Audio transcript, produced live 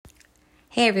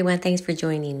Hey everyone, thanks for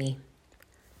joining me.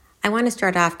 I want to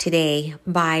start off today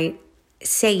by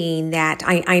saying that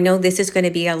I know this is going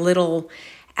to be a little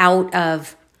out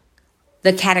of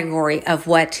the category of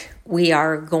what we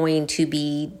are going to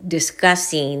be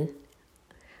discussing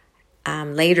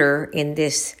later in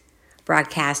this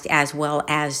broadcast as well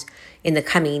as in the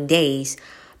coming days.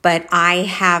 But I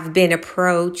have been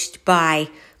approached by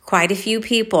quite a few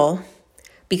people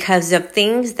because of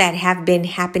things that have been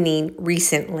happening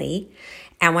recently.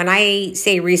 And when I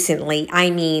say recently,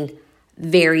 I mean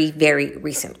very, very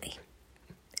recently.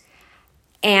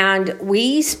 And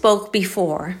we spoke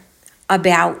before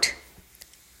about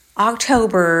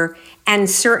October and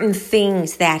certain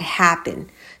things that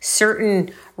happen, certain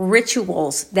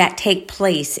rituals that take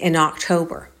place in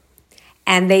October.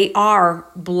 And they are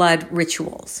blood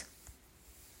rituals.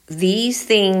 These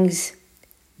things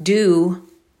do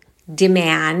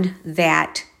demand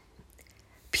that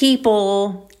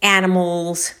people,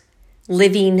 animals,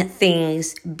 living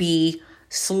things be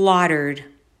slaughtered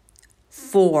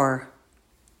for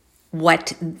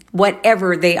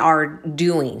whatever they are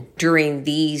doing during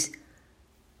these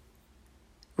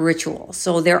rituals.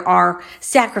 So there are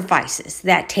sacrifices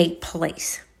that take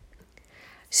place.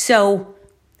 So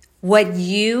what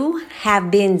you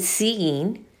have been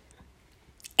seeing,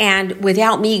 and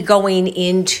without me going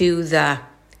into the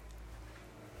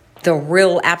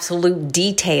real absolute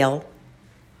detail,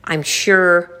 I'm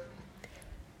sure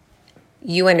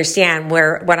you understand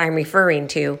what I'm referring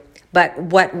to. But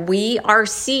what we are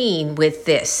seeing with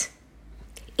this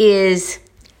is,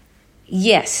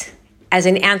 yes, as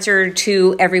an answer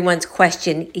to everyone's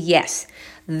question, yes,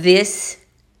 this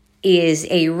is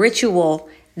a ritual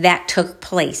that took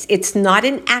place. It's not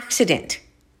an accident.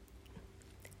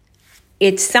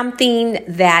 It's something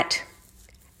that,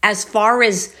 as far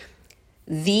as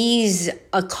these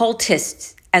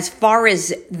occultists, as far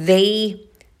as they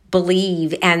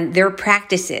believe and their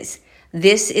practices,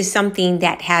 this is something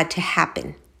that had to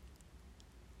happen.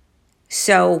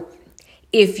 So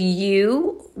if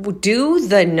you do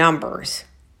the numbers,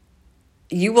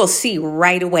 you will see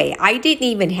right away. I didn't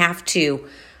even have to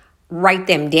write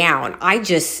them down. I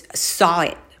just saw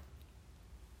it.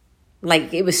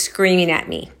 Like it was screaming at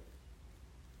me.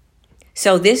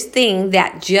 So this thing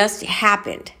that just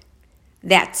happened,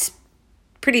 that's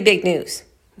pretty big news.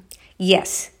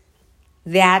 Yes,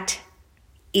 that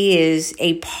is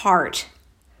a part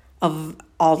of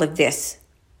all of this.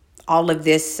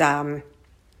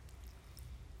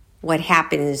 What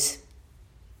happens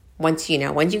once you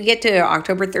get to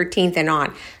October 13th and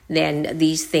on, then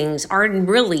these things are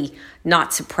really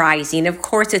not surprising. Of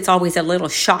course, it's always a little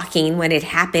shocking when it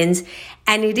happens,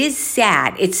 and it is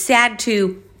sad. It's sad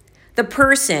to the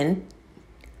person,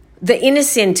 the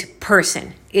innocent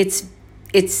person. It's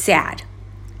sad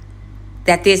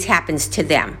that this happens to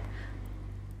them.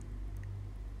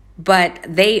 But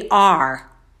they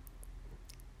are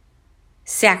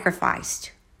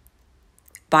sacrificed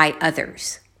by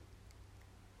others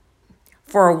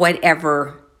for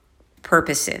whatever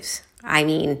purposes. I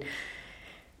mean,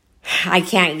 I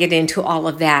can't get into all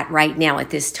of that right now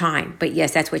at this time. But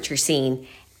yes, that's what you're seeing.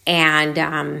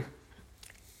 And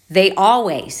they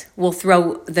always will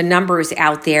throw the numbers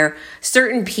out there.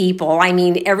 Certain people, I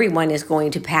mean, everyone is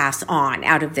going to pass on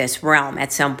out of this realm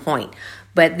at some point.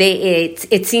 But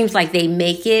it seems like they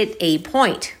make it a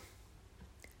point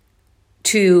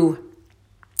to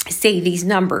say these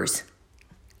numbers.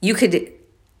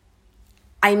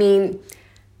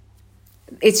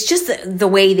 It's just the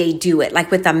way they do it, like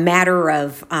with a matter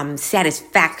of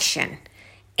satisfaction.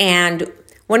 And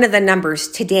one of the numbers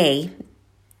today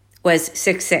was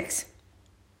 66,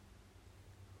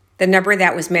 the number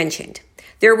that was mentioned.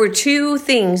 There were two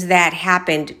things that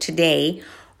happened today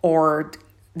or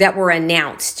that were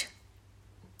announced.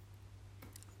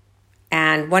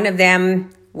 And one of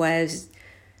them was,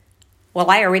 we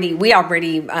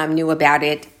already knew about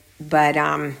it,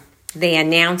 but they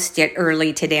announced it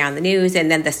early today on the news.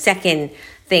 And then the second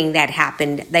thing that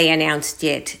happened, they announced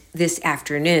it this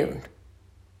afternoon.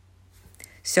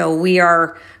 So we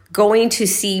are going to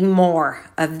see more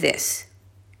of this.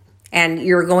 And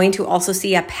you're going to also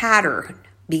see a pattern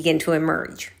begin to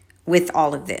emerge with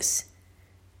all of this.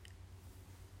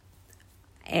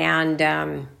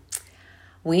 And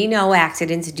we know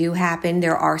accidents do happen.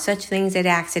 There are such things as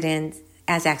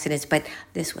accidents, but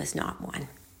this was not one.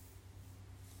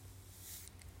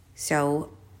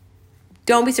 So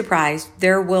don't be surprised.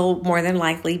 There will more than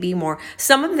likely be more.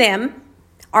 Some of them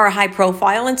are high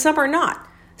profile and some are not.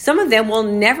 Some of them we'll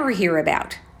never hear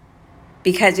about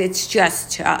because it's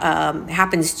just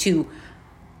happens to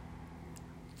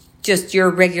just your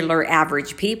regular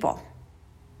average people.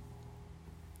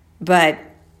 but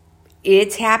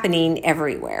it's happening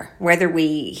everywhere, whether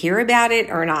we hear about it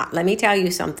or not. Let me tell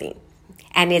you something.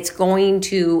 And it's going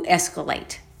to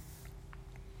escalate.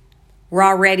 We're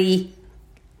already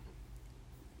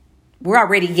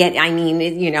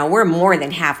we're more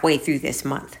than halfway through this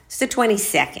month. It's the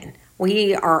 22nd.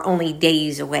 We are only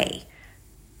days away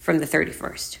from the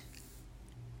 31st.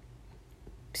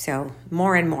 So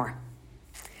more and more.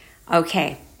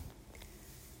 Okay.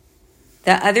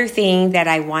 The other thing that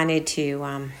I wanted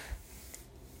to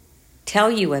tell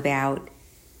you about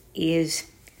is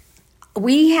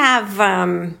we have,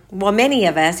 many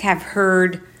of us have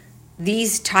heard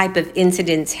these type of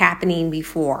incidents happening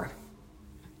before.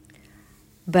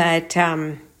 But,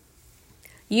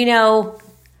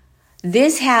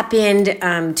 this happened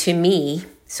to me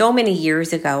so many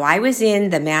years ago. I was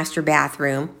in the master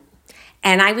bathroom,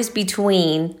 and I was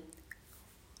between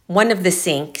one of the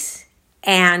sinks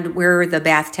and where the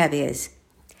bathtub is.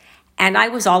 And I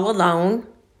was all alone,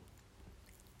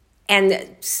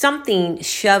 and something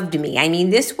shoved me. I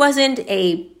mean, this wasn't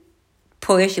a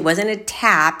push. It wasn't a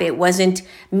tap. It wasn't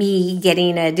me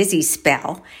getting a dizzy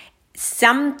spell.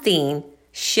 Something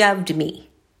shoved me,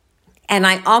 and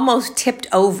I almost tipped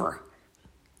over.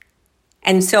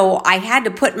 And so I had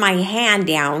to put my hand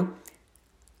down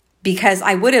because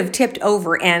I would have tipped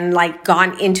over and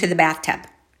gone into the bathtub.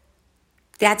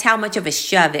 That's how much of a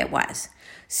shove it was.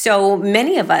 So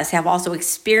many of us have also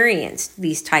experienced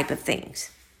these type of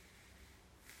things.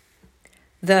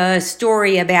 The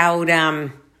story about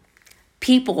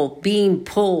people being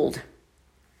pulled.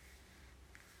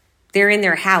 They're in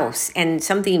their house and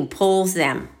something pulls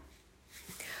them.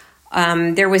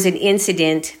 There was an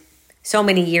incident so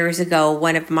many years ago.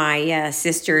 One of my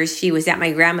sisters, she was at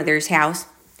my grandmother's house,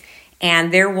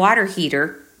 and their water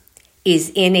heater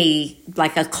is in a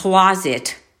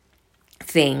closet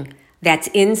thing that's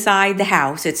inside the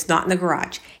house. It's not in the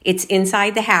garage. It's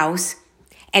inside the house,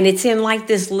 and it's in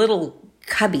this little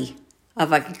cubby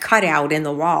of a cutout in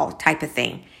the wall type of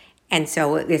thing. And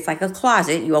so it's like a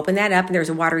closet. You open that up and there's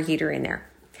a water heater in there.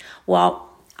 Well,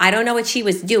 I don't know what she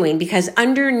was doing, because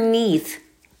underneath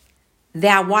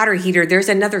that water heater, there's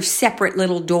another separate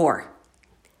little door.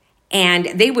 And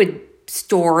they would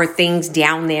store things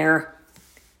down there,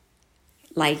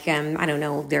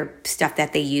 their stuff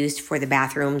that they used for the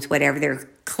bathrooms, whatever, their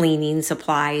cleaning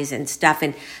supplies and stuff.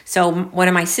 And so one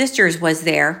of my sisters was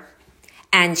there,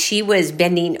 and she was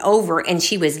bending over, and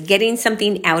she was getting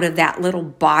something out of that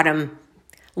bottom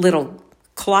little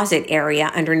closet area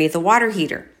underneath the water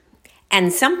heater.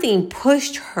 And something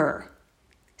pushed her.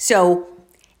 So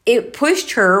it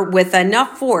pushed her with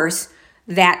enough force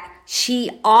that she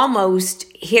almost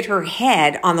hit her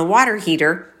head on the water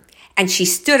heater. And she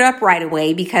stood up right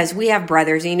away, because we have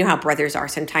brothers, and you know how brothers are.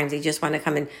 Sometimes they just want to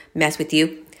come and mess with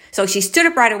you. So she stood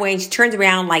up right away, and she turns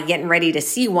around getting ready to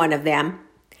see one of them.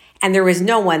 And there was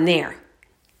no one there.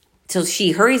 So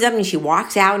she hurries up and she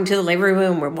walks out into the living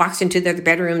room or walks into the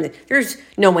bedroom. There's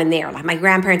no one there. My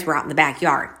grandparents were out in the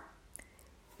backyard.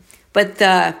 But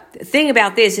the thing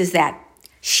about this is that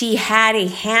she had a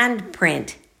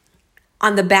handprint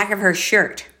on the back of her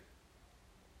shirt.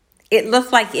 It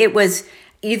looked like it was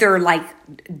either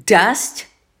dust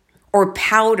or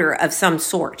powder of some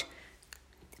sort.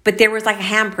 But there was a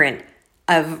handprint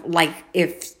of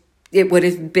if it would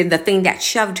have been the thing that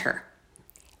shoved her.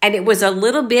 And it was a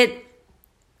little bit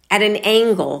at an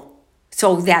angle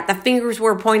so that the fingers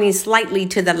were pointing slightly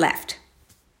to the left.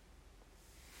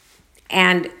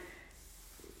 And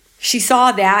she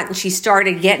saw that, and she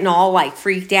started getting all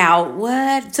freaked out.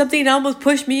 What? Something almost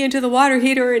pushed me into the water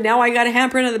heater, and now I got a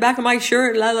handprint on the back of my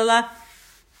shirt, la la la.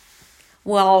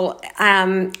 Well,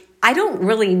 I don't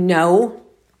really know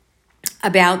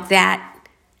about that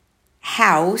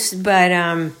house, but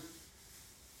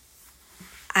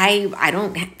I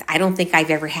don't think I've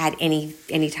ever had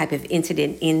any type of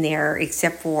incident in there,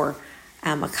 except for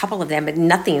a couple of them, but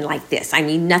nothing like this. I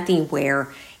mean, nothing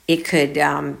where it could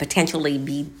potentially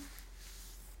be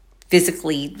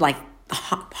physically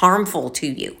harmful to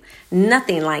you.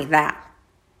 Nothing like that.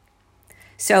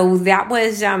 So that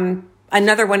was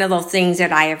another one of those things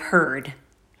that I have heard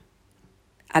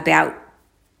about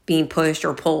being pushed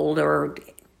or pulled or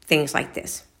things like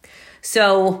this.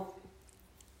 So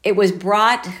it was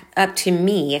brought up to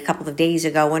me a couple of days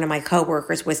ago. One of my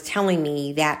coworkers was telling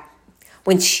me that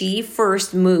when she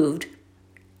first moved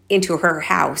into her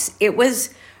house, it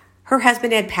was her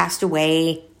husband had passed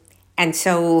away. And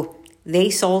so they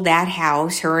sold that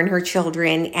house, her and her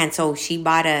children. And so she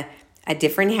bought a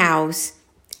different house,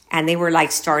 and they were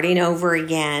starting over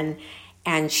again.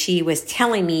 And she was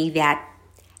telling me that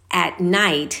at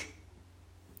night,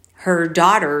 her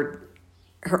daughter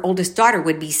her oldest daughter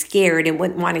would be scared and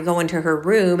wouldn't want to go into her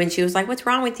room. And she was like, what's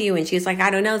wrong with you? And she was like, I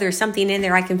don't know. There's something in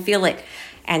there. I can feel it.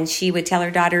 And she would tell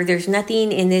her daughter, there's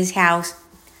nothing in this house.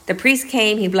 The priest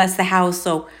came. He blessed the house.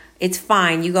 So it's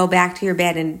fine. You go back to your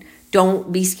bed and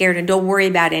don't be scared and don't worry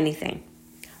about anything.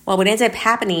 Well, what ends up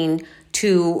happening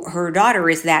to her daughter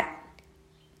is that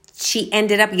she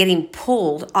ended up getting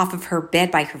pulled off of her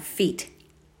bed by her feet.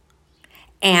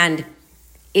 And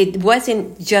it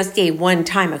wasn't just a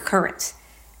one-time occurrence.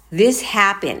 This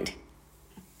happened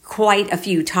quite a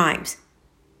few times.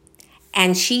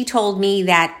 And she told me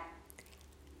that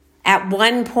at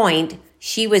one point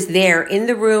she was there in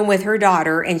the room with her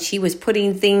daughter and she was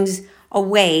putting things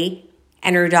away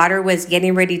and her daughter was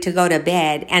getting ready to go to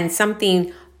bed and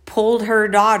something pulled her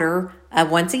daughter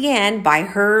once again by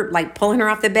her, like pulling her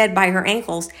off the bed by her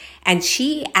ankles. And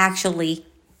she actually,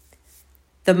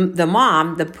 the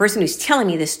mom, the person who's telling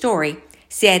me this story,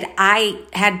 said I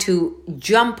had to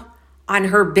jump on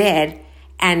her bed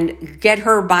and get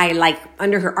her by like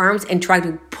under her arms and try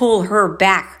to pull her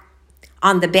back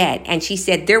on the bed. And she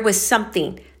said there was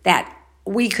something that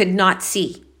we could not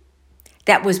see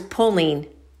that was pulling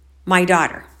my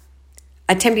daughter,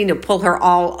 attempting to pull her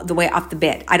all the way off the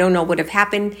bed. I don't know what would have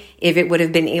happened if it would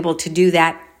have been able to do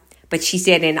that. But she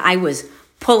said, and I was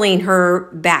pulling her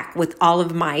back with all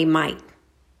of my might.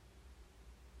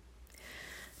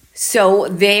 So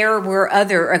there were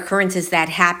other occurrences that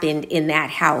happened in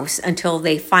that house until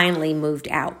they finally moved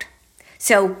out.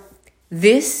 So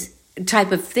this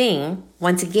type of thing,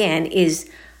 once again, is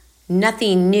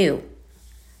nothing new.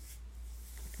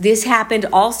 This happened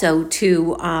also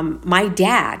to my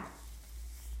dad.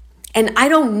 And I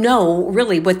don't know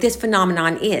really what this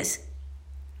phenomenon is.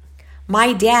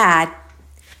 My dad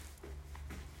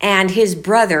and his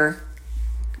brother,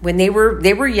 when they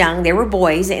were young, they were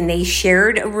boys, and they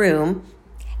shared a room,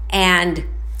 and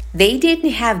they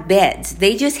didn't have beds.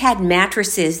 They just had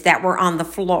mattresses that were on the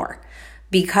floor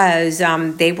because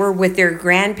they were with their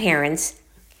grandparents,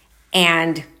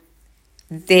 and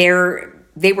they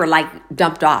were like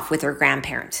dumped off with their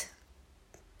grandparents.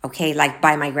 Okay, like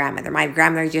by my grandmother. My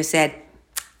grandmother just said,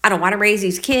 I don't want to raise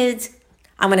these kids.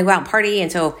 I'm going to go out and party,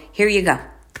 and so here you go.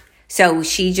 So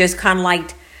she just kind of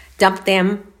like dumped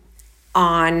them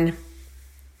on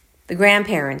the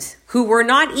grandparents, who were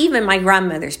not even my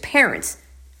grandmother's parents.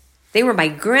 They were my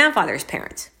grandfather's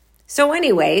parents. So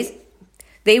anyways,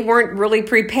 they weren't really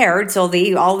prepared, so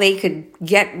all they could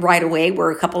get right away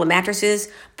were a couple of mattresses,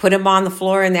 put them on the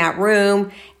floor in that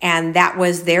room, and that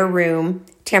was their room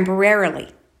temporarily.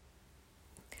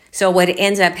 So what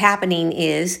ends up happening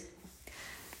is,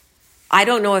 I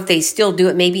don't know if they still do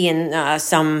it, maybe in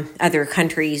some other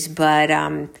countries, but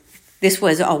this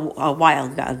was a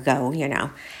while ago, you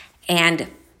know. And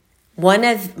one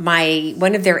of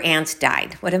their aunts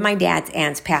died. One of my dad's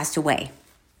aunts passed away.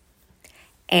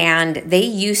 And they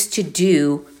used to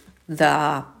do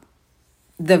the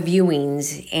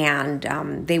viewings,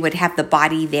 and they would have the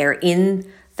body there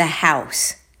in the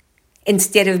house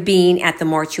instead of being at the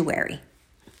mortuary.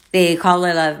 They call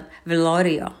it a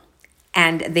velorio.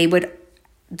 And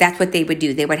that's what they would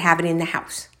do. They would have it in the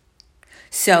house.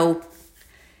 So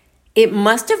it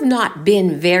must have not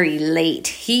been very late.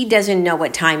 He doesn't know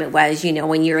what time it was. You know,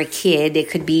 when you're a kid, it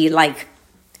could be like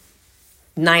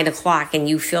 9 o'clock and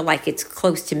you feel like it's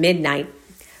close to midnight.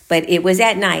 But it was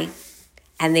at night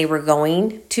and they were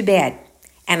going to bed.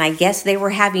 And I guess they were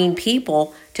having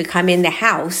people to come in the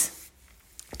house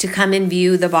to come and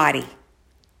view the body.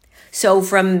 So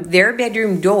from their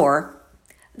bedroom door,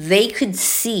 they could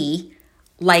see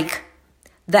like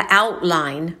the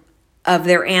outline of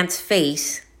their aunt's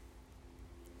face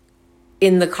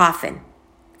in the coffin.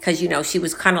 Because, you know, she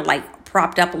was kind of like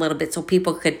propped up a little bit so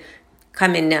people could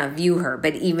come and view her.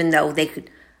 But even though they could,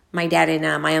 my dad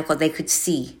and my uncle, they could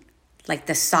see like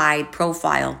the side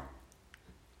profile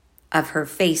of her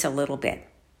face a little bit.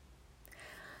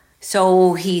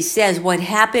 So he says what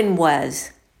happened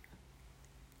was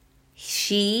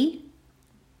she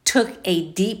took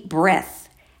a deep breath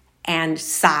and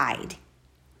sighed.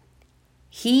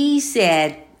 He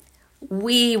said,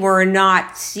 we were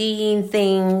not seeing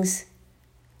things.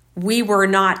 We were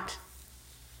not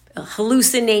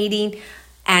hallucinating,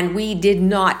 and we did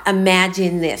not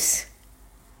imagine this.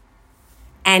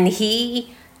 And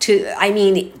he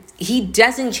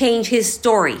doesn't change his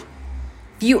story.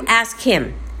 If you ask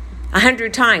him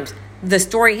 100 times, the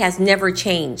story has never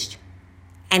changed.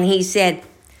 And he said,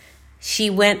 she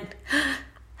went,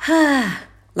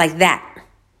 like that.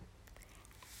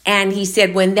 And he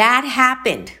said, when that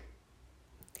happened,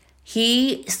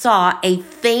 he saw a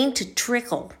faint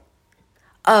trickle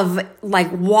of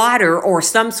like water or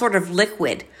some sort of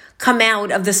liquid come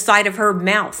out of the side of her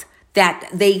mouth that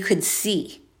they could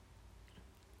see.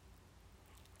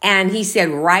 And he said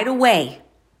right away,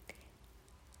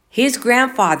 his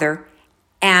grandfather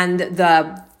and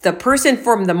the person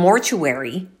from the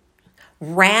mortuary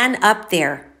ran up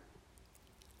there,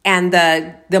 and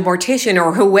the mortician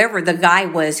or whoever the guy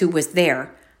was who was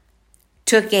there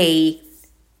took a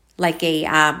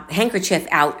handkerchief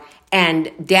out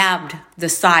and dabbed the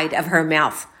side of her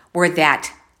mouth where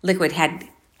that liquid had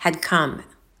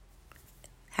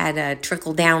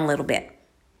trickled down a little bit.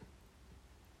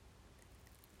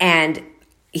 And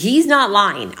he's not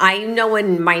lying. I know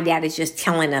when my dad is just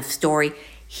telling a story,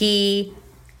 he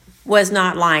was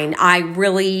not lying. I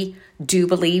really do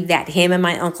believe that him and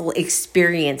my uncle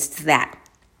experienced that.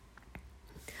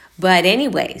 But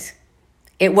anyways,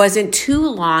 it wasn't too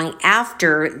long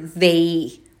after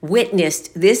they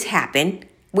witnessed this happen,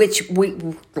 which we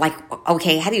like,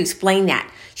 okay, how do you explain that?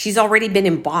 She's already been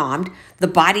embalmed. The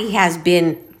body has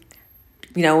been,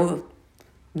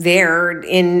 there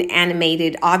in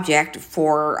animated object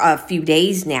for a few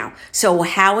days now. So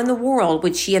how in the world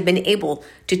would she have been able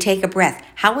to take a breath?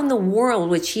 How in the world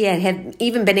would she have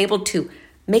even been able to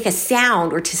make a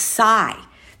sound or to sigh?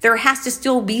 There has to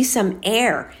still be some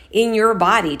air in your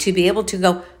body to be able to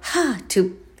go,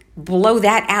 to blow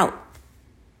that out.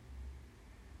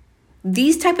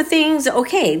 These type of things,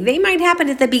 okay, they might happen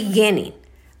at the beginning,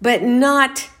 but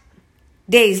not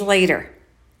days later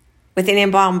with an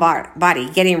embalmed body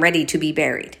getting ready to be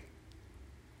buried.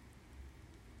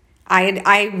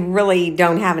 I really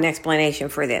don't have an explanation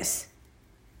for this.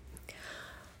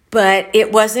 But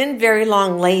it wasn't very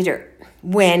long later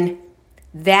when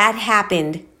that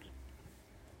happened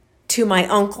to my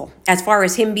uncle, as far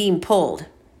as him being pulled.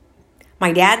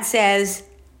 My dad says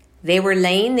they were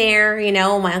laying there,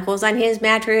 my uncle was on his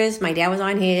mattress, my dad was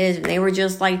on his, and they were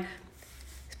just like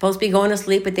supposed to be going to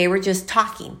sleep, but they were just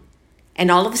talking. And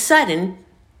all of a sudden,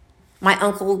 my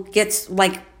uncle gets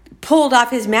like pulled off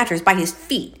his mattress by his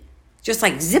feet, just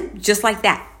like zip, just like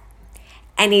that.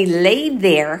 And he laid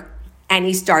there and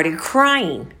he started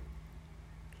crying.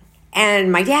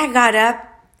 And my dad got up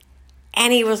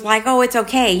and he was like, oh, it's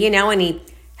okay, and he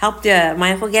helped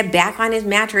my uncle get back on his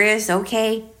mattress.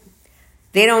 Okay.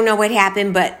 They don't know what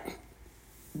happened, but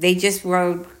they just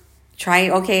we're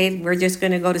just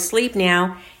going to go to sleep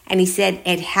now. And he said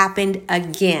it happened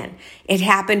again. It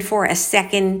happened for a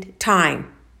second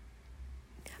time.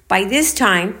 By this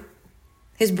time,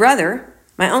 his brother,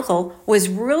 my uncle, was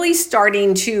really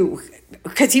starting to,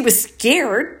 because he was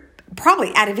scared,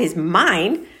 probably out of his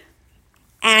mind,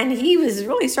 and he was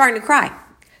really starting to cry.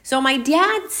 So my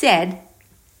dad said,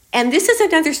 and this is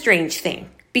another strange thing,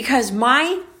 because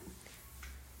my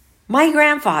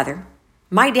grandfather,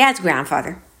 my dad's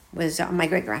grandfather, was my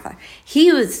great-grandfather.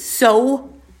 He was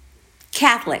so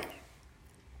Catholic.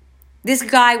 This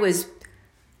guy was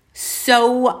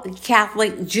so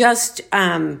Catholic, just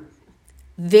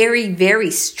very, very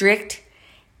strict.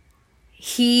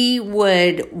 He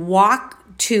would walk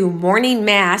to morning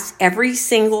mass every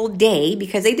single day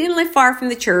because they didn't live far from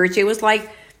the church. It was like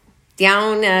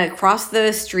down across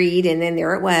the street, and then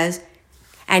there it was.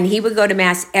 And he would go to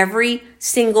mass every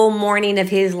single morning of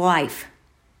his life.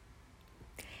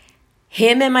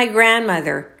 Him and my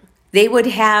grandmother, they would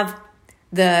have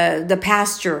the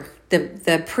pastor,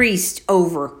 the priest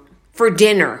over for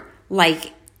dinner,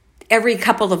 like every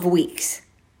couple of weeks.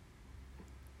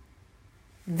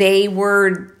 They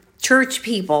were church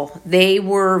people. They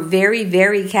were very,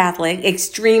 very Catholic,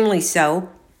 extremely so.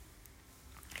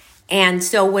 And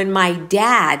so when my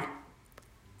dad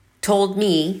told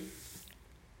me,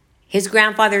 his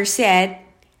grandfather said,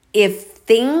 if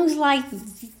things like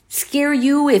scare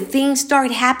you, if things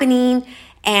start happening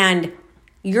and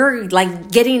you're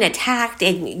like getting attacked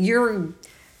and you're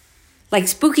like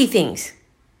spooky things,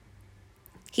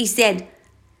 he said,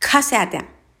 cuss at them.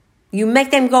 You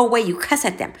make them go away, you cuss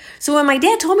at them. So when my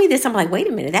dad told me this, I'm like, wait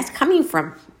a minute, that's coming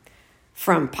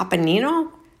from Papa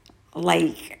Nino?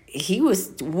 Like, he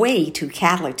was way too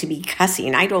Catholic to be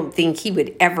cussing. I don't think he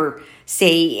would ever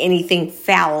say anything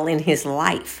foul in his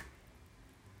life.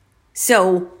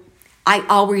 So I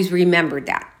always remembered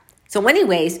that. So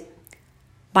anyways,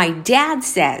 my dad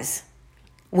says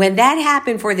when that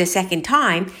happened for the second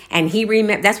time, and he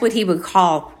remember, that's what he would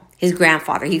call his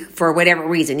grandfather. He, for whatever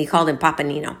reason, he called him Papa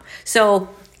Nino. So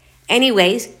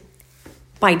anyways,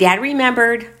 my dad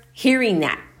remembered hearing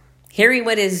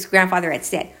what his grandfather had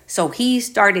said. So he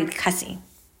started cussing.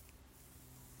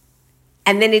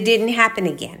 And then it didn't happen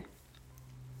again.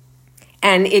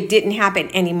 And it didn't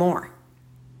happen anymore.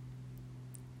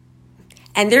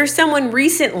 And there's someone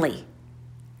recently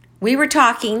we were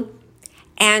talking,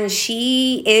 and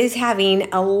she is having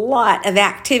a lot of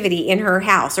activity in her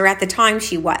house, or at the time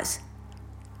she was.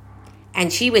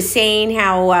 And she was saying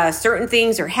how certain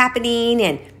things are happening,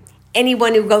 and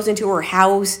anyone who goes into her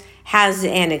house has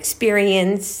an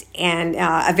experience, and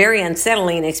a very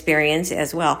unsettling experience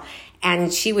as well.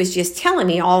 And she was just telling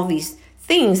me all these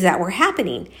things that were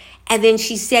happening. And then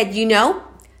she said,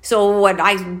 so what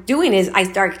I'm doing is I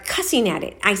started cussing at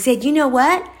it. I said, you know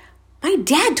what? My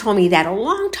dad told me that a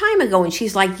long time ago. And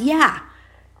she's like, yeah,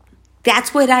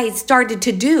 that's what I started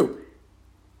to do.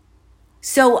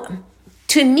 So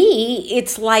to me,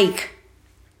 it's like,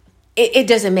 it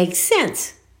doesn't make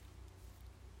sense.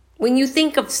 When you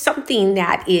think of something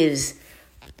that is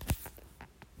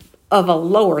of a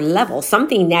lower level,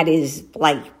 something that is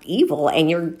like evil, and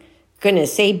you're going to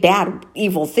say bad,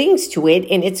 evil things to it,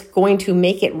 and it's going to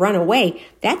make it run away,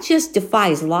 that just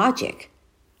defies logic.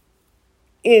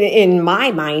 In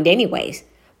my mind anyways.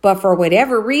 But for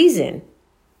whatever reason,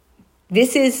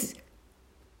 this is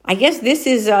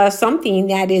something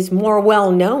that is more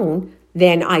well known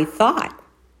than I thought.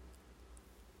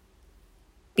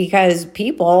 Because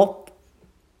people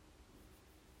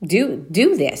do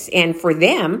this. And for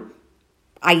them,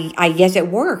 I guess it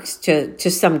works to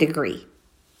some degree.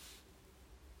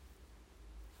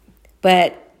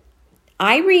 But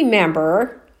I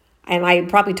remember, and I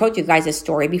probably told you guys a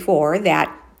story before,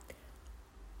 that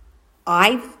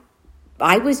I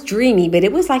was dreamy, but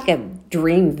it was like a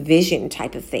dream vision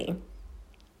type of thing.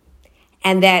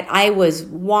 And that I was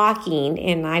walking,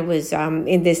 and I was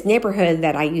in this neighborhood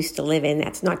that I used to live in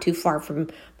that's not too far from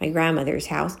my grandmother's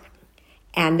house.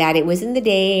 And that it was in the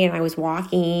day, and I was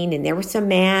walking, and there was some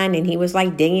man, and he was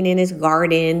like digging in his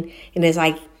garden. And as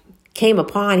I came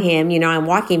upon him, I'm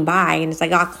walking by, and as I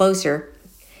got closer,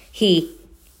 he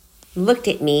looked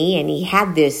at me, and he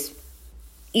had this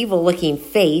evil-looking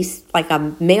face, like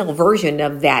a male version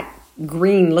of that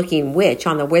green-looking witch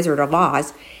on The Wizard of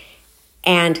Oz.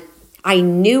 And I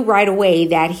knew right away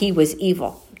that he was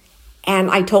evil. And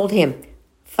I told him,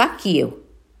 fuck you.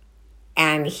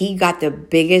 And he got the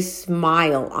biggest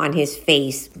smile on his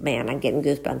face. Man, I'm getting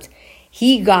goosebumps.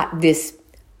 He got this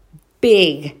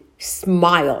big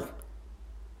smile.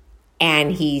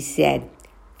 And he said,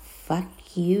 fuck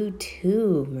you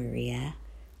too, Maria.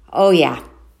 Oh, yeah.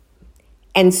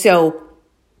 And so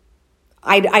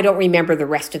I don't remember the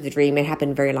rest of the dream. It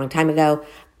happened a very long time ago.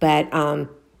 But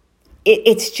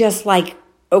it's just like,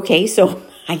 okay, so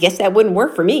I guess that wouldn't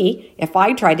work for me if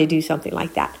I tried to do something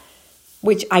like that,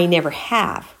 which I never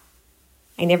have.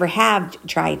 I never have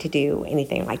tried to do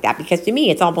anything like that, because to me,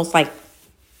 it's almost like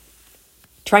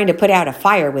trying to put out a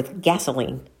fire with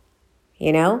gasoline,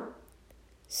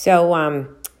 So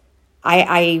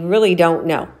I really don't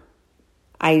know.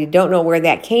 I don't know where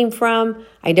that came from.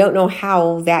 I don't know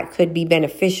how that could be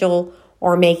beneficial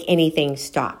or make anything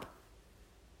stop.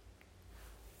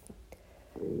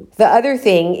 The other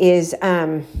thing is,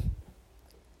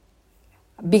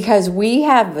 because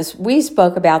we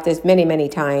spoke about this many, many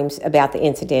times about the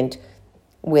incident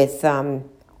with the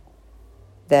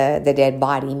dead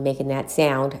body making that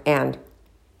sound. And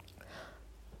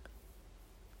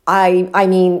I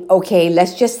mean, okay,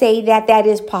 let's just say that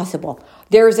is possible.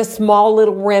 There's a small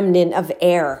little remnant of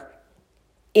air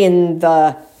in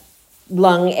the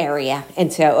lung area.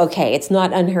 And so, okay, it's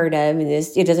not unheard of. And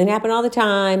it doesn't happen all the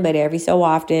time, but every so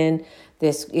often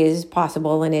this is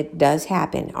possible, and it does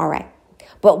happen. All right.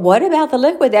 But what about the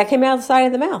liquid that came out of the side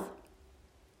of the mouth?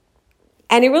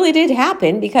 And it really did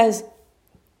happen, because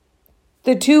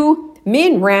the two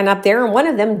men ran up there, and one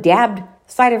of them dabbed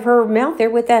the side of her mouth there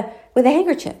with a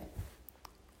handkerchief.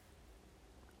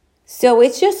 So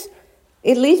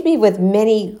it leaves me with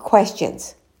many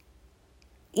questions.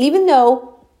 Even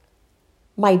though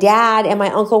my dad and my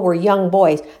uncle were young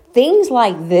boys, things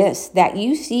like this that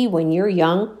you see when you're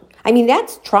young, I mean,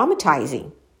 that's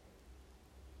traumatizing.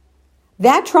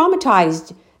 That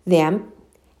traumatized them.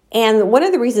 And one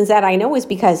of the reasons that I know is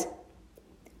because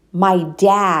my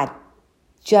dad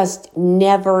just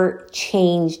never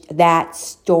changed that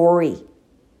story.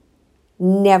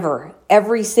 Never.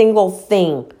 Every single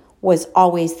thing was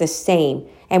always the same.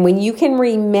 And when you can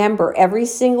remember every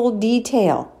single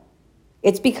detail,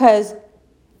 it's because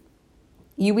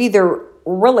you either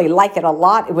really like it a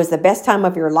lot, it was the best time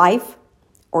of your life,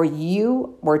 or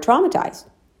you were traumatized.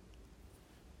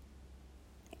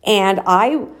 And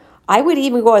I would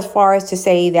even go as far as to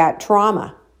say that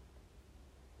trauma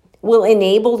will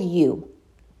enable you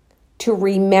to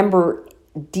remember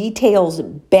details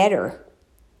better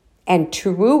and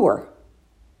truer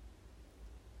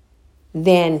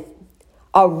than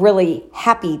a really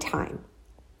happy time.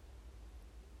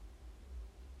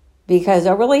 because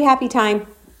a really happy time,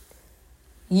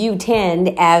 you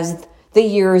tend, as the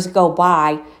years go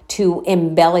by, to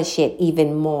embellish it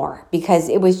even more, because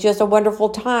it was just a wonderful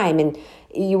time and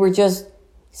you were just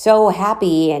so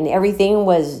happy and everything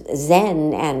was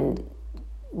zen and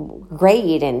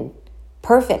great and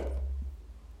perfect.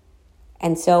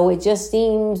 And so it just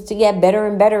seems to get better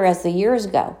and better as the years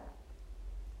go,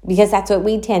 because that's what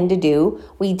we tend to do.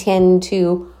 We tend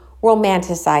to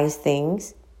romanticize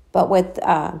things, but with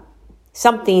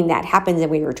something that happens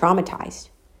and we were traumatized,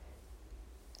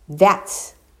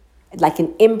 that's like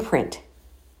an imprint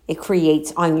it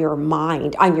creates on your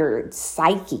mind, on your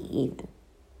psyche even.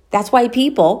 That's why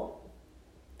people,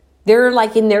 they're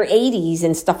like in their 80s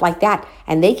and stuff like that,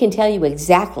 and they can tell you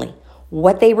exactly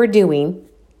what they were doing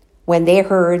when they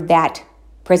heard that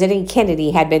President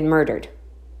Kennedy had been murdered.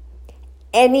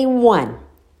 Anyone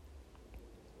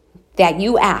that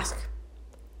you ask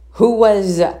who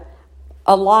was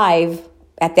alive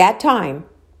at that time,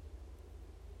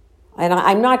 and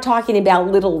I'm not talking about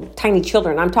little tiny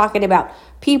children, I'm talking about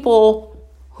people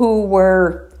who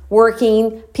were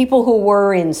working, people who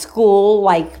were in school,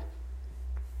 like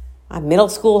middle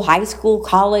school, high school,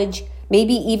 college,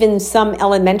 maybe even some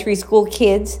elementary school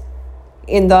kids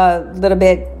in the little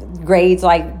bit grades,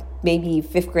 like maybe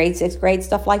 5th grade, 6th grade,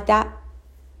 stuff like that.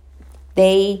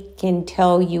 They can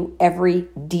tell you every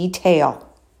detail,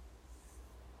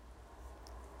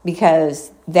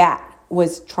 because that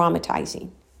was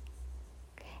traumatizing.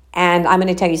 And I'm going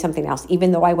to tell you something else.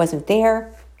 Even though I wasn't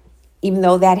there, even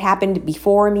though that happened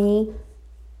before me,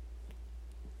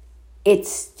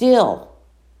 it's still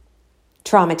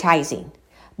traumatizing,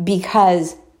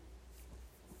 because,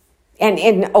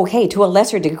 and okay, to a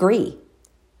lesser degree,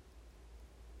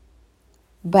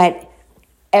 but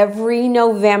every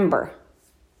November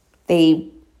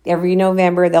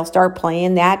they'll start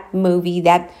playing that movie,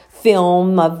 that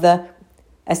film of the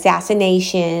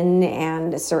assassination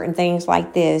and certain things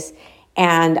like this.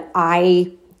 And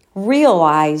I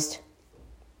realized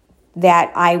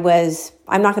that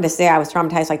I'm not going to say I was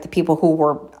traumatized like the people who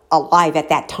were alive at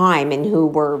that time and who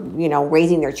were,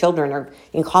 raising their children or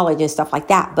in college and stuff like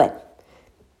that. But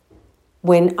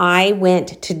when I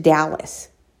went to Dallas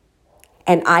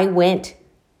and I went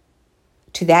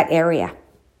to that area,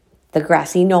 the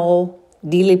Grassy Knoll,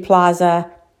 Dealey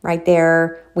Plaza, right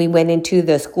there. We went into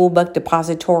the school book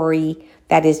depository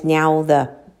that is now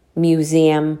the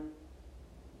museum.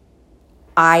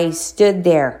 I stood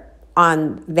there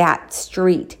on that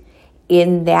street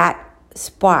in that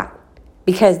spot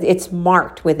because it's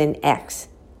marked with an X.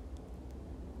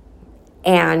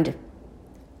 And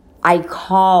I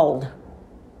called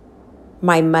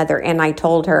my mother and I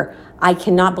told her, I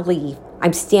cannot believe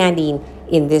I'm standing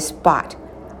in this spot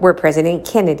where President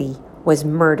Kennedy was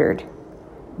murdered.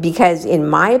 Because in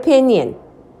my opinion,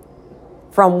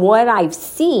 from what I've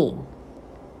seen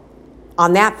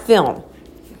on that film,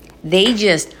 they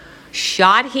just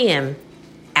shot him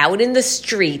out in the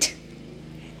street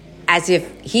as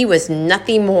if he was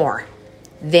nothing more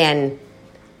than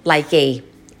like a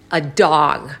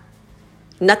dog,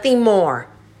 nothing more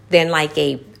than like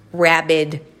a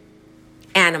rabid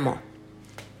animal.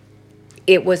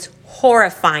 It was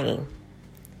horrifying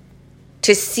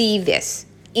to see this,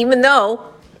 even though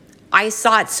I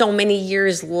saw it so many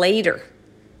years later.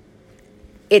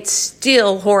 It's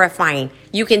still horrifying.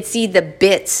 You can see the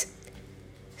bits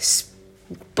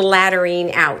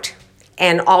splattering out,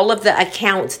 and all of the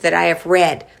accounts that I have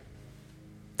read,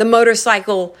 the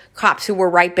motorcycle cops who were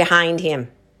right behind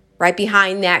him, right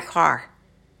behind that car.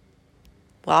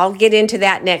 Well, I'll get into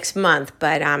that next month,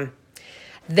 but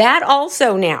that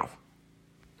also now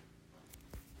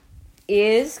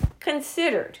is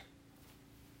considered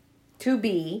to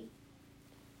be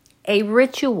a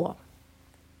ritual.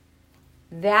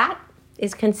 That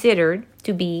is considered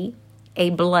to be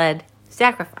a blood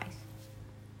sacrifice.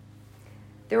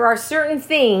 There are certain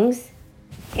things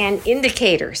and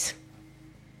indicators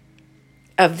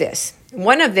of this.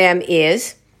 One of them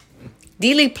is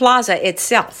Dealey Plaza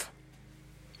itself,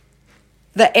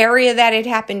 the area that it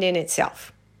happened in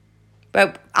itself.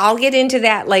 But I'll get into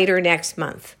that later next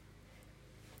month.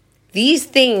 These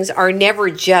things are never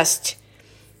just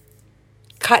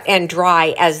cut and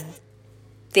dry as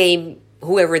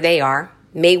whoever they are,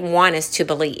 may want us to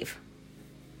believe.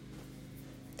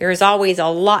 There is always a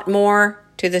lot more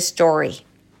to the story.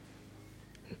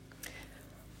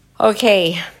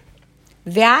 Okay,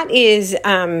 that is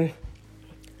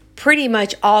pretty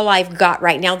much all I've got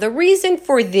right now. The reason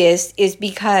for this is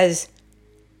because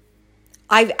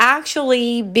I've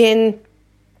actually been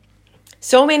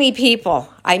so many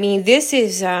people. I mean, this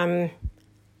is a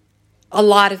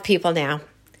lot of people now.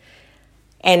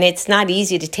 And it's not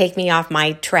easy to take me off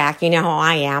my track. You know how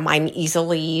I am. I'm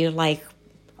easily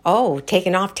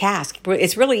taken off task.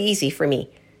 It's really easy for me.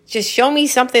 Just show me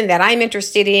something that I'm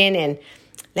interested in and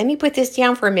let me put this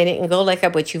down for a minute and go look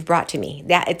up what you've brought to me.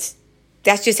 That's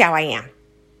just how I am.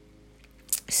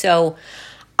 So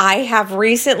I have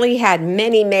recently had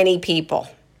many, many people,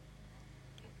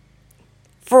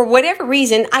 for whatever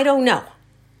reason, I don't know.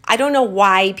 I don't know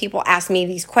why people ask me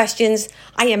these questions.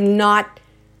 I am not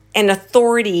an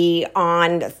authority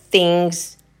on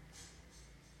things,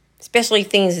 especially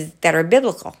things that are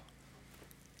biblical.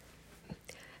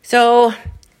 So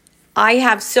I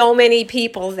have so many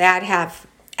people that have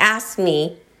asked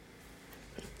me,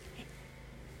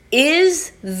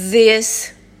 is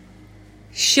this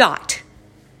shot,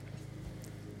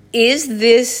 is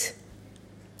this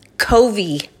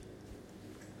COVID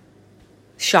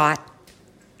shot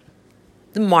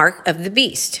the mark of the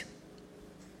beast?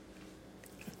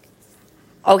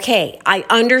 Okay, I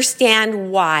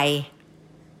understand why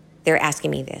they're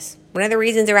asking me this. One of the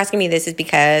reasons they're asking me this is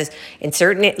because in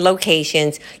certain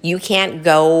locations, you can't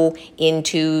go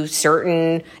into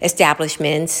certain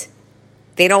establishments.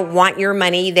 They don't want your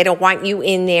money. They don't want you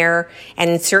in there.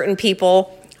 And certain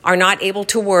people are not able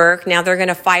to work. Now they're going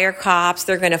to fire cops.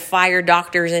 They're going to fire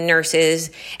doctors and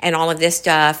nurses and all of this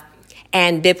stuff.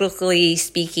 And biblically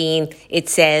speaking, it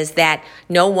says that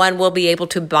no one will be able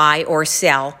to buy or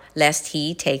sell lest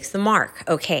he takes the mark.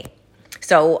 Okay,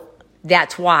 so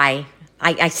that's why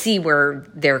I see where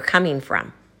they're coming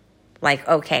from. Like,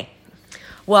 okay,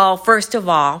 well, first of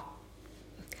all,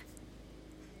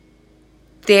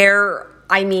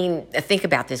 think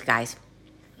about this, guys.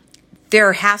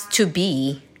 There has to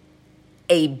be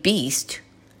a beast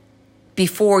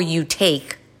before you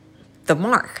take the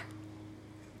mark.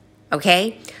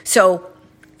 Okay? So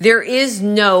there is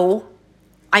not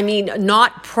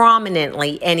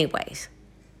prominently anyways.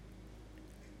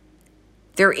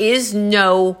 There is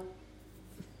no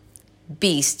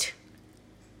beast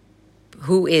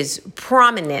who is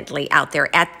prominently out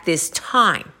there at this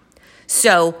time.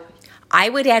 So I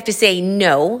would have to say,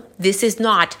 no, this is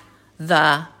not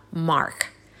the mark.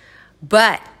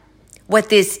 But what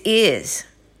this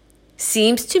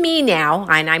seems to me now,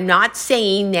 and I'm not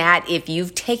saying that if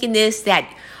you've taken this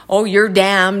that, oh, you're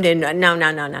damned, and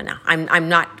no.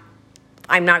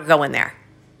 I'm not going there.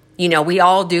 You know, we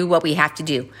all do what we have to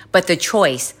do, but the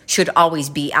choice should always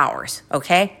be ours,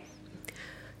 okay?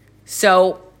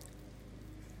 So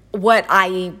what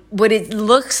it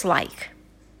looks like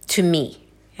to me,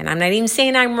 and I'm not even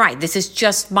saying I'm right, this is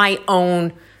just my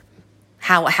own,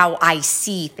 how I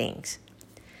see things,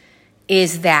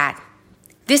 is that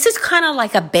this is kind of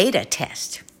like a beta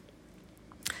test.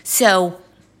 So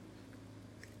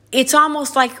it's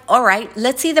almost like, all right,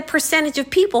 let's see the percentage of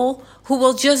people who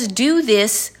will just do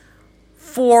this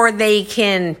for they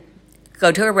can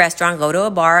go to a restaurant, go to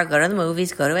a bar, go to the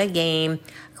movies, go to a game,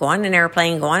 go on an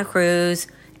airplane, go on a cruise,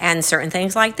 and certain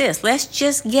things like this. Let's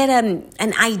just get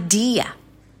an idea.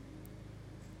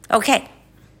 Okay,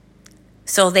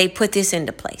 so they put this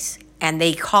into place, and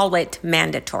they call it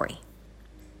mandatory.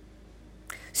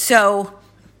 So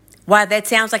while that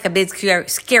sounds like a big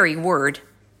scary word,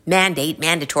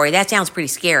 mandatory, that sounds pretty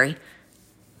scary.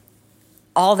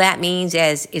 All that means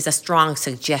is a strong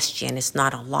suggestion. It's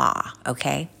not a law,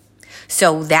 okay?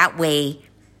 So that way,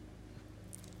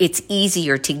 it's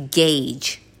easier to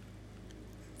gauge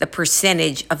the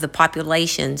percentage of the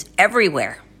populations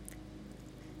everywhere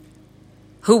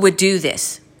who would do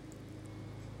this.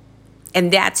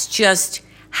 And that's just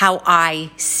how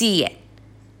I see it.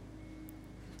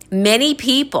 Many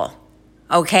people,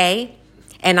 okay?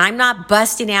 And I'm not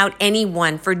busting out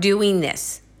anyone for doing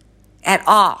this at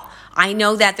all. I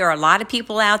know that there are a lot of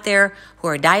people out there who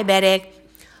are diabetic,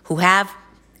 who have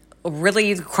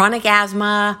really chronic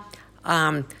asthma,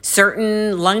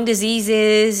 certain lung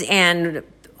diseases, and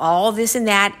all this and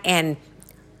that, and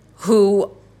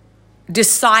who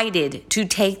decided to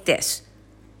take this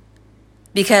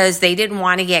because they didn't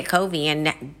want to get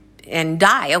COVID and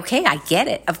die. Okay, I get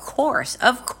it. Of course.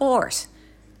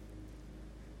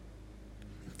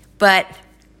 But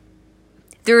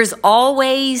there's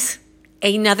always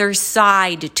another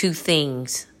side to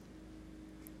things.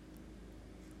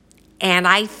 And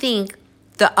I think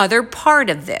the other part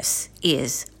of this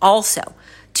is also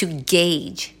to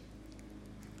gauge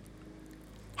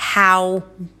how,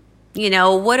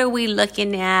 what are we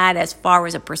looking at as far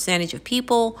as a percentage of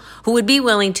people who would be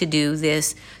willing to do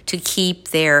this to keep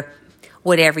their,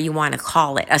 whatever you want to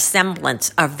call it, a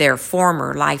semblance of their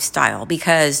former lifestyle,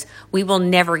 because we will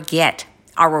never get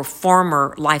our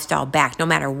former lifestyle back no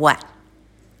matter what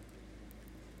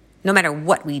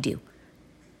we do.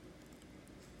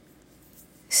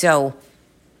 So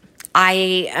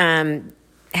I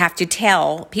have to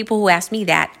tell people who ask me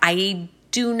that, I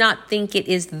do not think it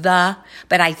is but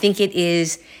I think it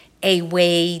is a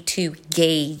way to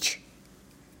gauge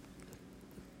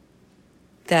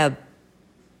the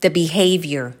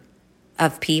behavior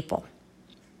of people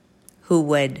who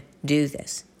would do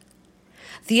this.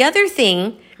 The other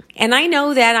thing, and I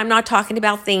know that I'm not talking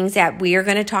about things that we are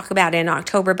going to talk about in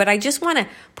October, but I just want to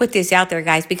put this out there,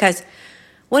 guys, because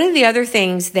one of the other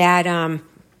things that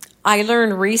I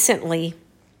learned recently,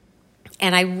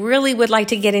 and I really would like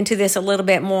to get into this a little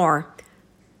bit more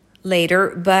later,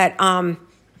 but,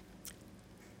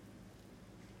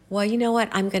 well, you know what?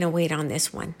 I'm going to wait on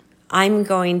this one. I'm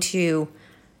going to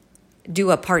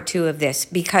do a part 2 of this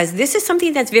because this is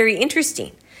something that's very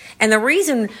interesting. And the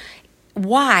reason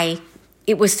why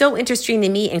it was so interesting to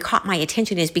me and caught my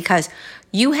attention is because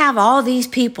you have all these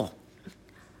people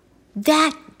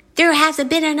that there hasn't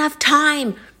been enough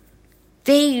time.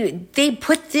 They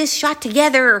put this shot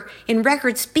together in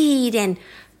record speed and,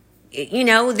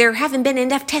 there haven't been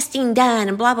enough testing done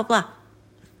and blah, blah, blah.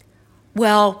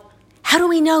 Well, how do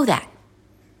we know that?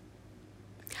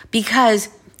 Because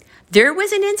there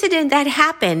was an incident that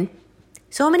happened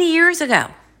so many years ago.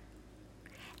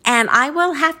 And I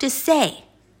will have to say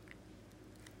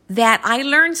that I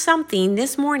learned something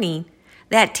this morning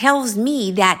that tells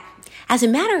me that, as a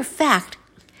matter of fact,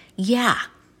 yeah,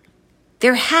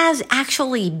 there has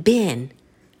actually been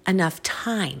enough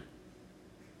time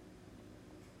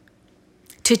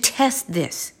to test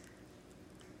this.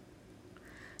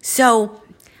 So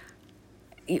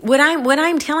what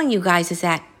I'm telling you guys is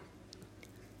that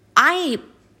I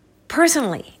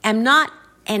personally am not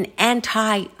an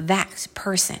anti-vax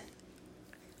person.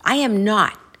 I am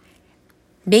not.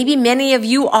 Maybe many of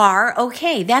you are.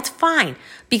 Okay, that's fine,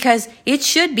 because it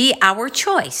should be our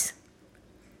choice.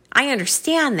 I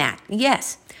understand that,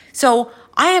 yes. So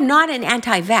I am not an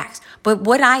anti-vax, but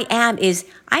what I am is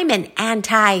I'm an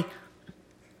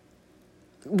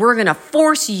we're going to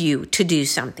force you to do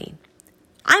something.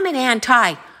 I'm an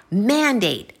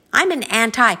anti-mandate. I'm an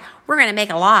we're going to make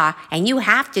a law and you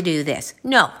have to do this.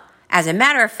 No. As a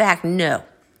matter of fact, no.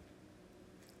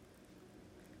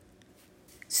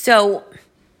 So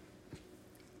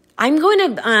I'm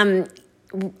going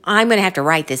to have to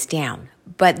write this down,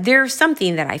 but there's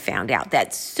something that I found out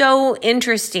that's so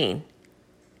interesting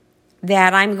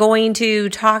that I'm going to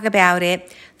talk about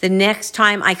it the next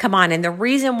time I come on. And the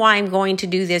reason why I'm going to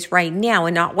do this right now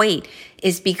and not wait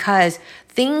is because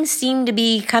things seem to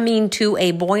be coming to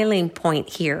a boiling point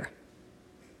here.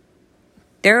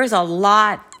 There's a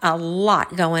lot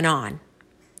going on.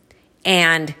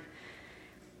 And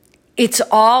it's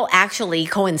all actually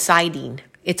coinciding.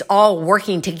 It's all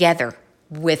working together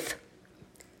with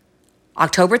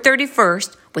October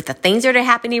 31st, with the things that are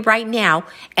happening right now,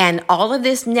 and all of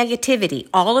this negativity,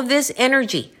 all of this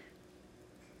energy.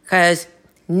 Because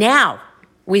now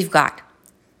we've got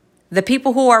the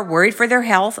people who are worried for their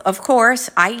health. Of course,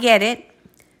 I get it.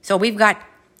 So we've got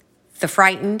the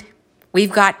frightened.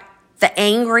 We've got the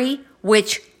angry,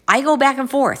 which I go back and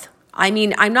forth. I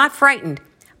mean, I'm not frightened,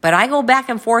 but I go back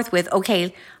and forth with,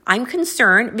 okay, I'm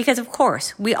concerned because, of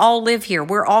course, we all live here.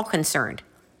 We're all concerned.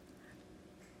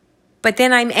 But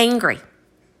then I'm angry.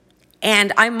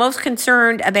 And I'm most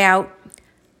concerned about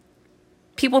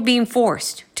people being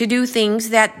forced to do things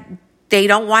that they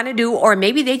don't want to do, or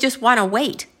maybe they just want to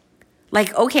wait.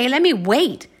 Like, okay, let me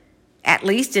wait at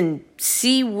least and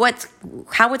see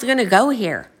how it's going to go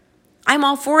here. I'm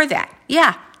all for that.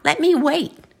 Yeah, let me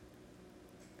wait.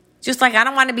 Just like I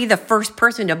don't want to be the first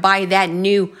person to buy that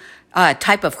new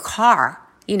type of car.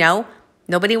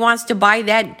 Nobody wants to buy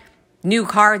that new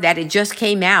car that it just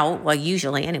came out. Well,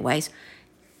 usually anyways.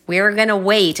 We're going to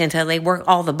wait until they work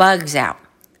all the bugs out.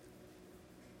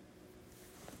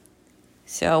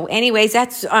 So anyways,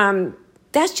 that's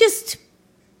just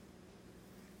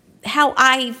how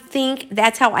I think,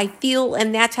 that's how I feel,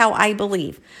 and that's how I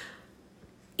believe.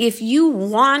 If you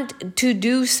want to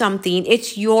do something,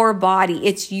 it's your body,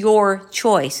 it's your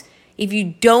choice. If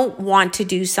you don't want to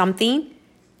do something,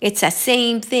 it's the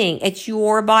same thing. It's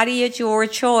your body, it's your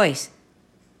choice.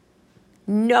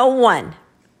 No one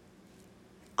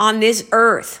on this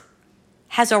earth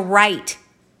has a right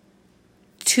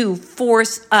to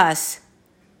force us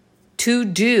to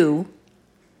do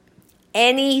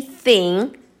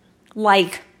anything,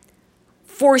 like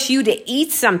force you to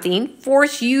eat something,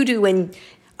 force you to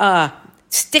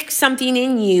stick something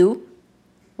in you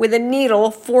with a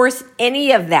needle, force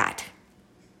any of that.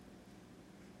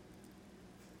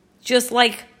 Just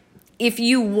like if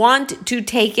you want to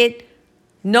take it,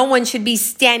 no one should be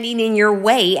standing in your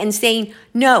way and saying,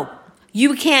 no,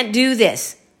 you can't do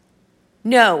this.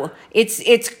 No, it's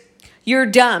you're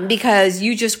dumb because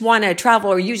you just want to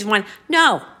travel or you just want.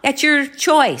 No, that's your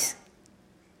choice.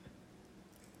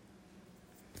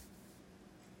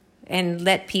 And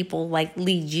let people like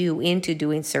lead you into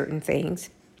doing certain things.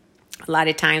 A lot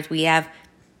of times we have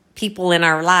people in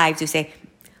our lives who say,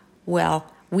 well,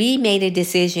 we made a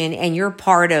decision and you're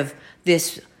part of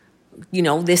this,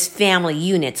 this family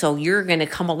unit. So you're going to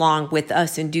come along with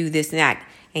us and do this and that.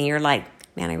 And you're like,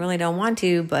 man, I really don't want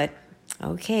to, but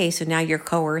okay. So now you're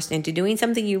coerced into doing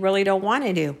something you really don't want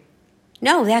to do.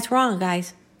 No, that's wrong,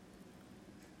 guys.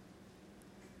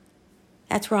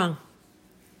 That's wrong.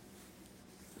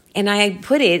 And I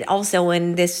put it also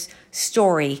in this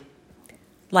story,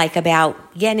 like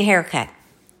about getting a haircut.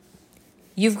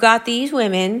 You've got these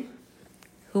women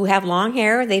who have long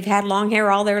hair. They've had long hair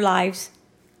all their lives.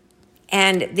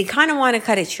 And they kind of want to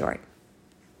cut it short.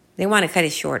 They want to cut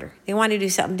it shorter. They want to do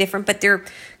something different, but they're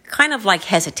kind of like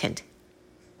hesitant.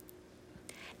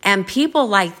 And people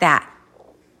like that,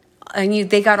 and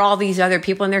they got all these other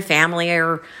people in their family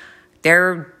or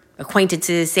their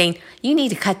acquaintances saying, you need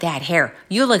to cut that hair.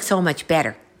 You look so much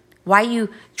better. Why are you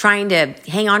trying to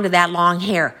hang on to that long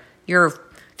hair? You're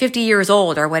 50 years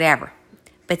old or whatever.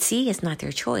 But see, it's not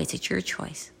their choice. It's your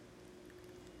choice.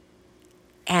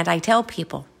 And I tell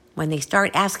people when they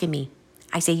start asking me,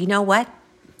 I say, you know what?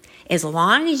 As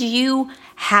long as you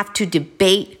have to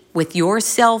debate with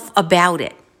yourself about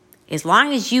it, as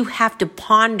long as you have to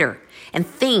ponder and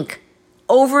think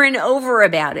over and over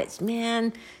about it,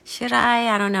 man, should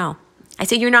I? I don't know. I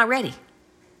say, you're not ready.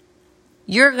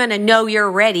 You're going to know you're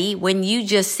ready when you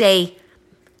just say,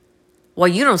 well,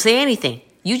 you don't say anything.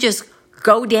 You just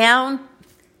go down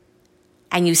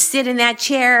and you sit in that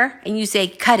chair and you say,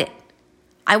 cut it.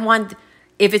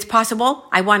 If it's possible,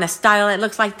 I want a style that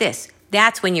looks like this.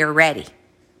 That's when you're ready.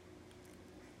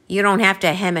 You don't have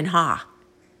to hem and haw.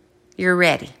 You're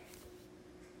ready.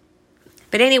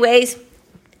 But anyways,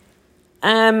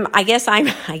 I guess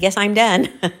I'm done.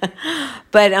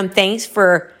 But thanks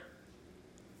for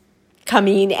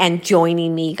coming and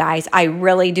joining me, guys. I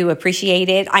really do appreciate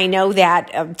it. I know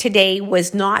that today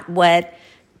was not what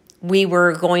we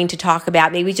were going to talk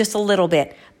about, maybe just a little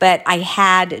bit, but I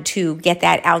had to get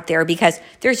that out there because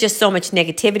there's just so much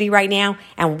negativity right now,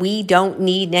 and we don't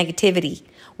need negativity.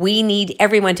 We need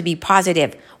everyone to be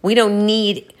positive. We don't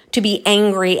need to be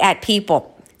angry at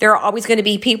people. There are always going to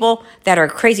be people that are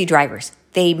crazy drivers.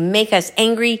 They make us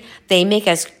angry. They make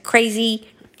us crazy.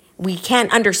 We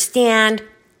can't understand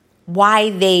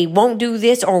why they won't do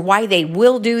this or why they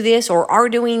will do this or are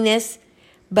doing this.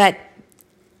 But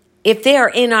if they are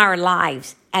in our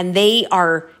lives and they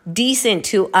are decent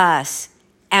to us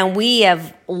and we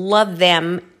have loved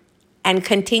them and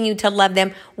continue to love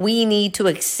them, we need to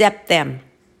accept them.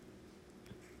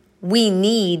 We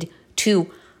need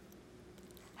to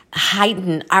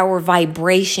heighten our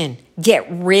vibration, get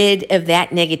rid of that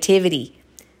negativity.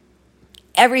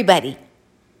 Everybody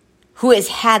who has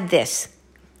had this,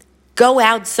 go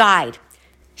outside,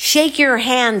 shake your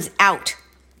hands out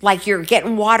like you're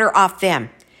getting water off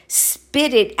them.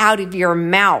 Spit it out of your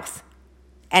mouth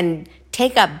and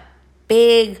take a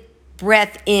big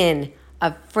breath in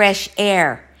of fresh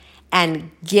air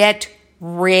and get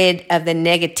rid of the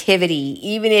negativity.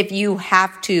 Even if you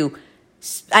have to,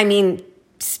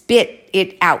 spit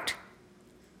it out.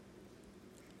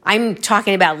 I'm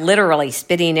talking about literally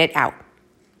spitting it out.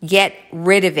 Get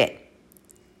rid of it.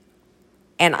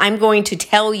 And I'm going to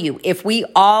tell you, if we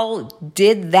all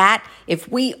did that,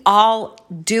 if we all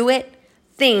do it,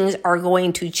 things are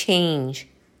going to change.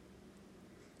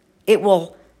 It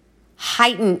will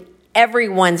heighten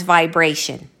everyone's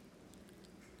vibration.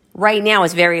 Right now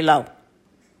it's very low.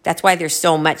 That's why there's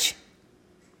so much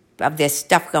of this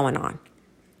stuff going on.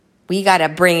 We got to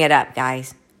bring it up,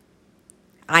 guys.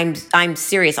 I'm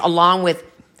serious. Along with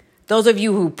those of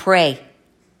you who pray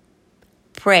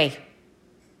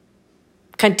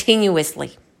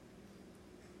continuously.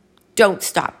 Don't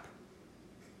stop.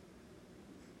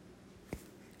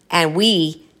 And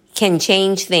we can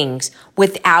change things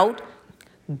without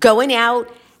going out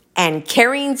and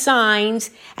carrying signs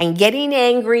and getting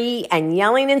angry and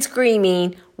yelling and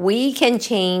screaming. We can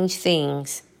change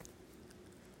things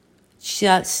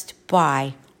just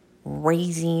by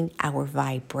raising our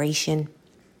vibration.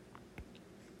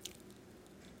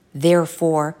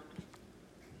 Therefore,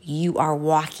 you are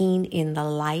walking in the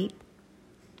light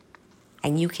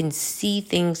and you can see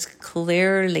things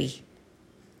clearly.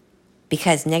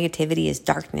 Because negativity is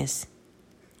darkness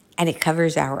and it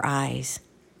covers our eyes.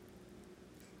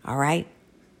 All right?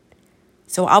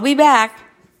 So I'll be back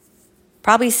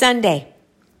probably Sunday.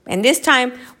 And this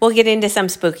time we'll get into some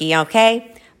spooky,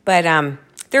 okay? But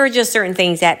There are just certain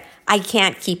things that I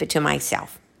can't keep it to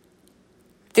myself.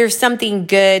 There's something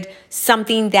good,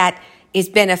 something that is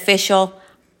beneficial.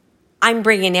 I'm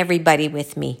bringing everybody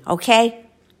with me, okay?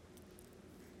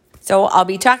 So I'll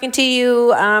be talking to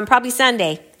you probably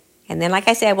Sunday. And then, like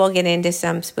I said, we'll get into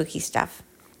some spooky stuff.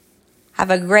 Have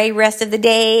a great rest of the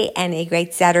day and a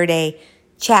great Saturday.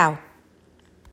 Ciao.